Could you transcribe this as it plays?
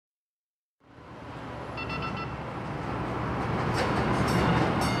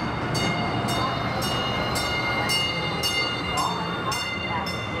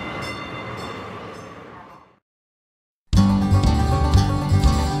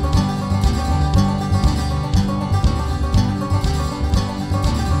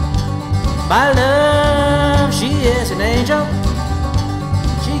My love, she is an angel.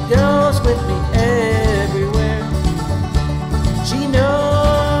 She goes with me everywhere. She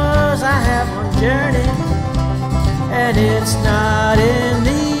knows I have one journey, and it's not in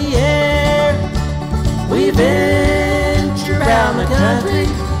the air. We venture around the country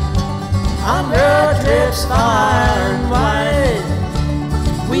on road trips far and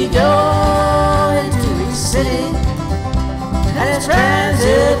wide. We go into each city, and it's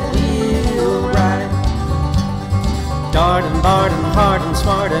transit we'll ride. Darting, barting, hard and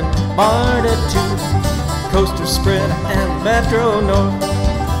smart and barter too. Coaster spread and Metro North.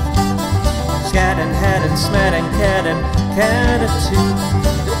 Scat and hat and smat and cat and catitude.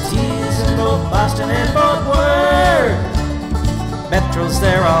 The T's in both Boston and Fort Worth. Metros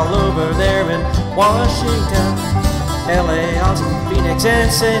there all over there in Washington, LA, Austin, Phoenix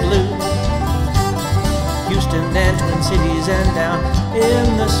and St. Louis, Houston and Twin Cities and down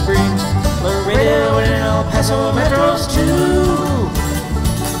in the Springs, Laredo and El Paso Metros too.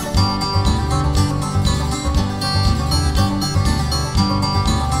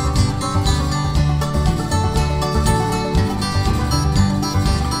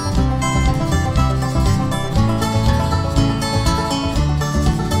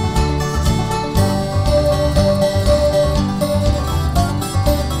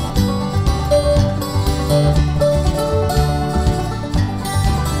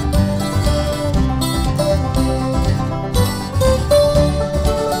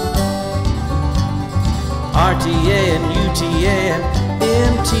 RTA and UTA and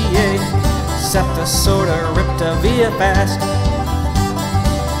MTA, SEPTA, sorta, RIPTA, via fast,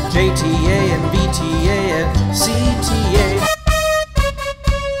 JTA and BTA and CTA.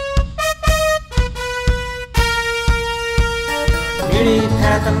 Muni,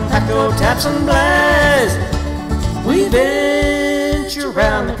 Path and Paco, Taps and Blast. We venture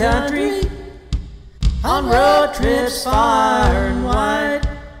around the country on road trips far and wide.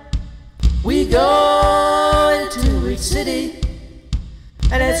 We go into each city,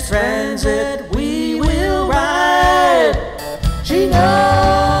 and it's transit we will ride. She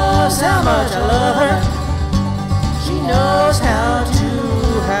knows how much I love her. She knows how to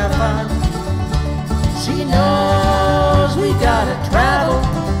have fun. She knows we gotta travel.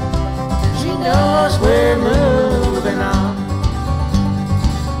 She knows we're moving on.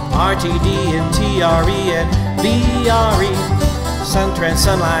 RTD and TRE and VRE, Suntrans,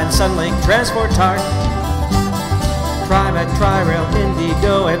 Sunline, Sunlink, Transport TART, TriMet, Tri-Rail,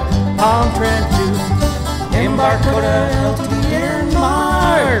 Indigo, and Palmtran 2, Embark, Coda, LTD, and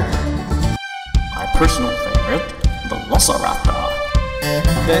MARC. My personal favorite, the Velociraptor.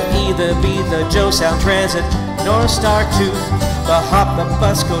 The E, the B, the Joe Sound Transit, North Star 2, the Hop, the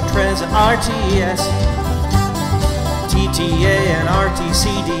Busco Transit, RTS, TTA and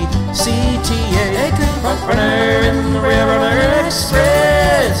RTCD, CTA, front runner in the Rail Runner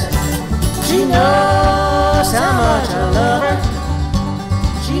Express. She knows how much I love her.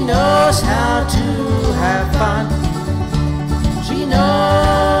 She knows how to have fun.